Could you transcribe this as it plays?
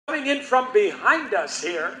coming in from behind us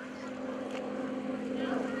here.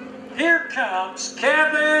 Here comes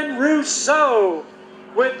Kevin Russo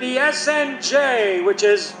with the SNJ, which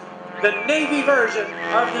is the Navy version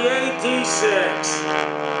of the T-6.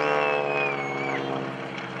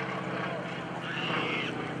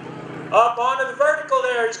 Up onto the vertical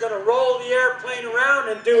there, he's going to roll the airplane around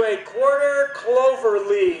and do a quarter clover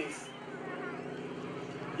leave.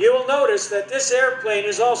 You will notice that this airplane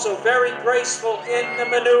is also very graceful in the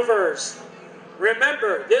maneuvers.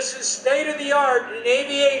 Remember, this is state-of-the-art in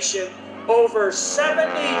aviation over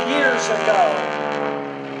 70 years ago.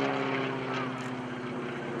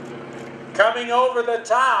 Coming over the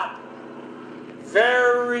top,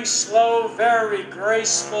 very slow, very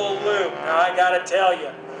graceful loop. Now I gotta tell you,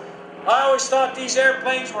 I always thought these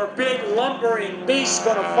airplanes were big lumbering beasts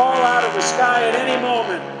gonna fall out of the sky at any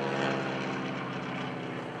moment.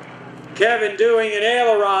 Kevin doing an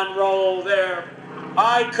aileron roll there.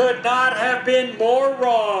 I could not have been more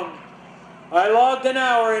wrong. I logged an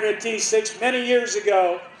hour in a T-6 many years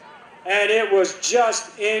ago, and it was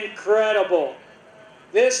just incredible.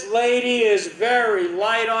 This lady is very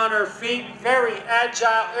light on her feet, very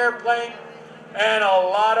agile airplane, and a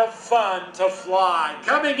lot of fun to fly.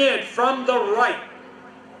 Coming in from the right,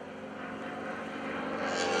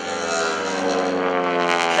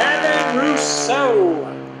 Kevin Russo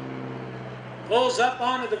pulls up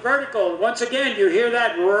onto the vertical. Once again, you hear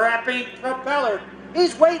that rapping propeller.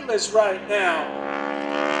 He's weightless right now.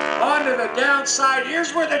 Onto the downside.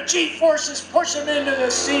 Here's where the G-forces push him into the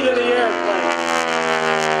seat of the airplane.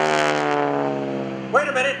 Wait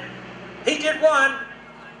a minute. He did one,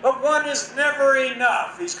 but one is never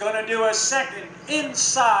enough. He's going to do a second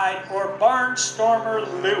inside or barnstormer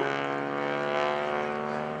loop.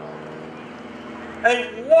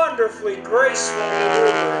 A wonderfully graceful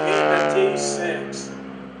maneuver in the T-6.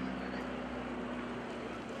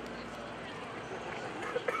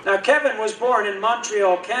 Now, Kevin was born in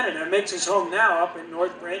Montreal, Canada, and makes his home now up in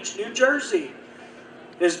North Branch, New Jersey.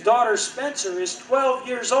 His daughter, Spencer, is 12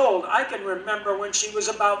 years old. I can remember when she was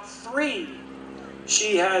about 3.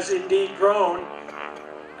 She has indeed grown.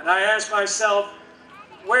 And I asked myself,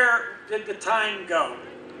 where did the time go?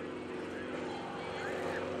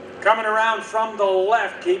 Coming around from the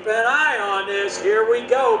left, keep an eye on this. Here we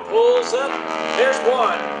go, pulls up. There's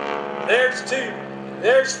 1, there's 2,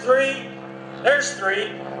 there's 3, there's 3,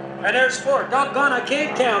 and there's 4. Doggone, I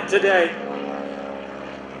can't count today.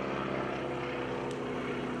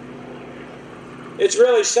 It's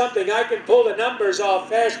really something. I can pull the numbers off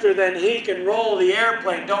faster than he can roll the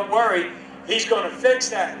airplane. Don't worry, he's going to fix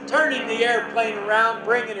that. Turning the airplane around,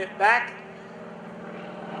 bringing it back.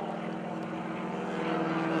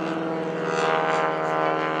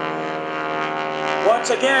 Once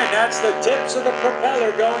again, that's the tips of the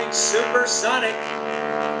propeller going supersonic.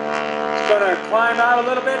 He's going to climb out a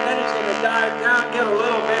little bit, and then he's going to dive down, get a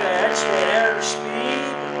little bit of extra air speed.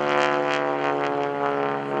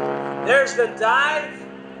 There's the dive.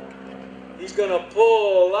 He's going to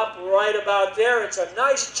pull up right about there. It's a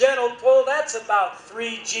nice gentle pull. That's about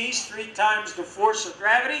 3 Gs, 3 times the force of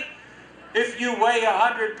gravity. If you weigh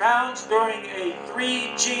 100 pounds during a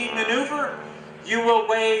 3G maneuver, you will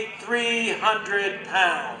weigh 300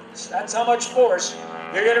 pounds. That's how much force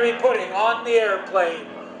you're going to be putting on the airplane.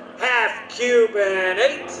 Half Cuban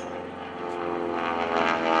 8.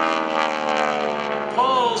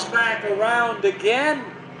 Pulls back around again.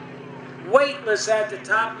 Weightless at the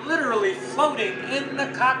top, literally floating in the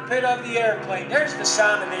cockpit of the airplane. There's the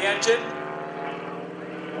sound of the engine.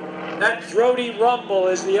 That throaty rumble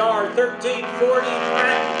is the R1340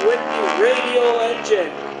 Pratt Whitney radial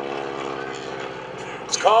engine.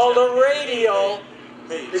 It's called a radial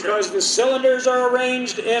because the cylinders are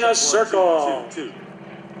arranged in a circle.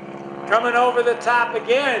 Coming over the top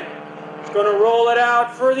again. It's going to roll it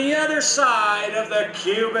out for the other side of the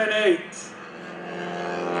Cuban 8.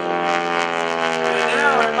 And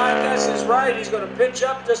now, if my guess is right, he's going to pitch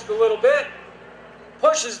up just a little bit.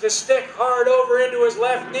 Pushes the stick hard over into his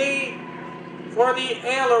left knee for the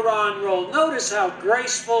aileron roll. Notice how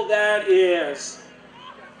graceful that is.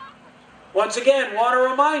 Once again, want to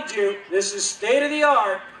remind you, this is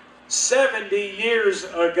state-of-the-art 70 years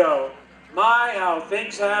ago. My, how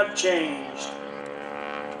things have changed.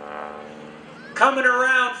 Coming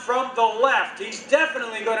around from the left, he's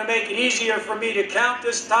definitely going to make it easier for me to count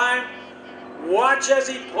this time. Watch as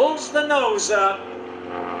he pulls the nose up.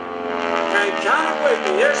 And count it with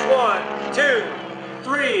me. Here's 1, 2,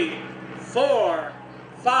 3, 4,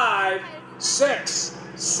 5, 6,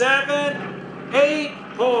 7, 8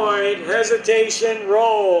 point hesitation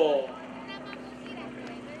roll.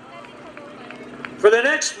 For the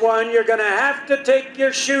next one, you're going to have to take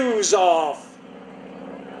your shoes off.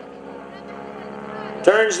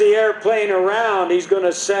 Turns the airplane around. He's going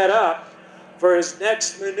to set up for his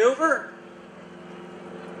next maneuver.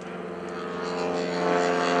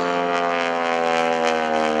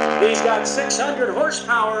 He's got 600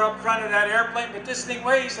 horsepower up front of that airplane, but this thing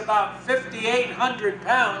weighs about 5,800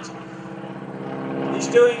 pounds. He's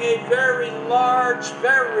doing a very large,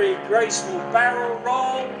 very graceful barrel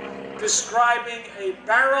roll, describing a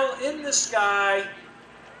barrel in the sky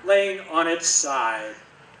laying on its side.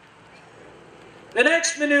 The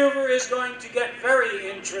next maneuver is going to get very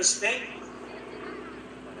interesting.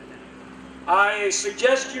 I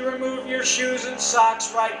suggest you remove your shoes and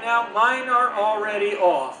socks right now. Mine are already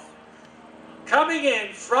off. Coming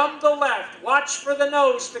in from the left, watch for the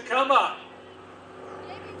nose to come up.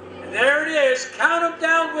 And there it is. Count them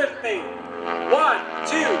down with me. 1,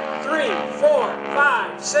 2, 3, 4,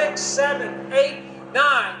 5, 6, 7, 8,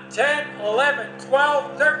 9, 10, 11,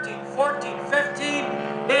 12, 13, 14, 15.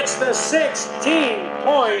 It's the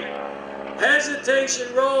 16-point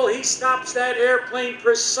hesitation roll. He stops that airplane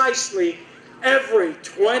precisely every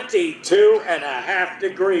 22.5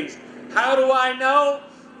 degrees. How do I know?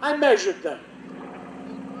 I measured them.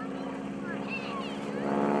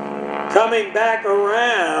 Coming back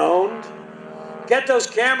around, get those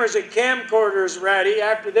cameras and camcorders ready.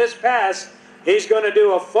 After this pass, he's going to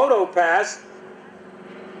do a photo pass.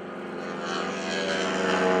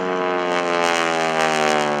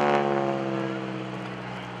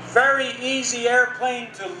 Very easy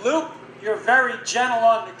airplane to loop. You're very gentle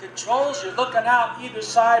on the controls. You're looking out either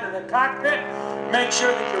side of the cockpit. Make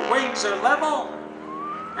sure that your wings are level.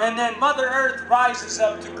 And then Mother Earth rises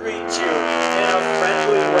up to greet you in a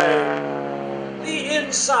friendly way. The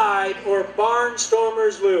inside, or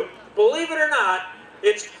barnstormer's loop. Believe it or not,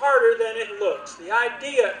 it's harder than it looks. The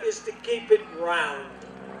idea is to keep it round.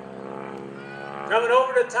 Coming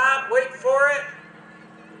over the top, wait for it.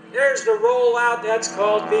 There's the rollout. That's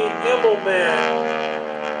called the Immelman.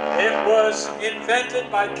 It was invented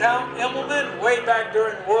by Count Immelman way back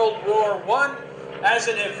during World War I as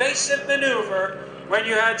an evasive maneuver when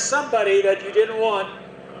you had somebody that you didn't want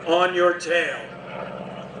on your tail.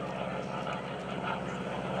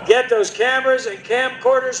 Get those cameras and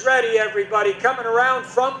camcorders ready, everybody. Coming around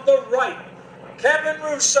from the right, Kevin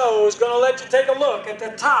Russo is going to let you take a look at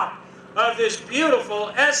the top of this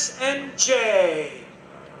beautiful SNJ.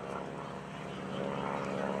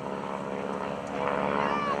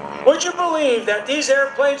 Would you believe that these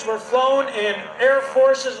airplanes were flown in air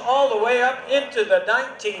forces all the way up into the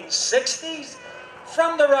 1960s?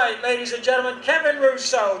 From the right, ladies and gentlemen, Kevin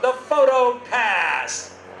Russo, the photo pass.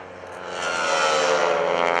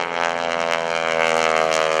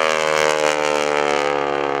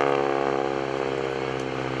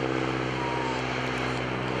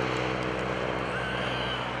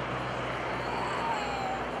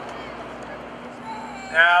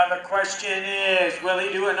 Now the question is, will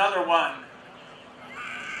he do another one?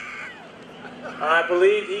 I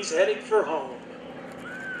believe he's heading for home.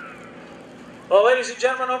 Well, ladies and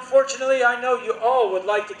gentlemen, unfortunately, I know you all would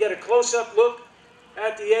like to get a close-up look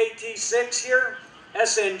at the T-6 here,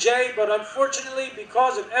 SNJ, but unfortunately,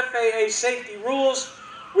 because of FAA safety rules,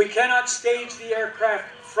 we cannot stage the aircraft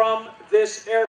from this airport.